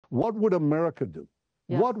What would America do?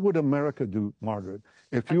 Yeah. What would America do, Margaret,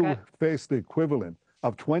 if you faced the equivalent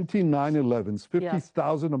of 29/11s,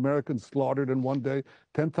 50,000 Americans slaughtered in one day,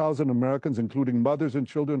 10,000 Americans, including mothers and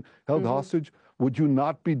children, held hostage? Would you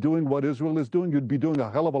not be doing what Israel is doing? You'd be doing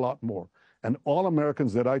a hell of a lot more. And all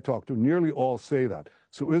Americans that I talk to, nearly all say that.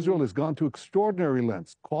 So Israel has gone to extraordinary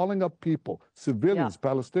lengths, calling up people, civilians,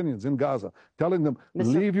 Palestinians in Gaza, telling them,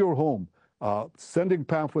 leave your home, sending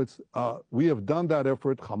pamphlets. We have done that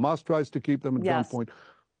effort. Hamas tries to keep them at gunpoint.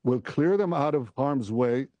 We'll clear them out of harm's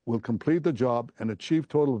way. We'll complete the job and achieve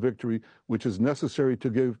total victory, which is necessary to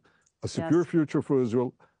give a secure future for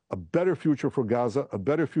Israel, a better future for Gaza, a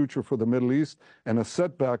better future for the Middle East, and a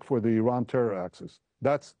setback for the Iran terror axis.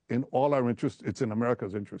 That's in all our interest. It's in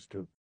America's interest, too.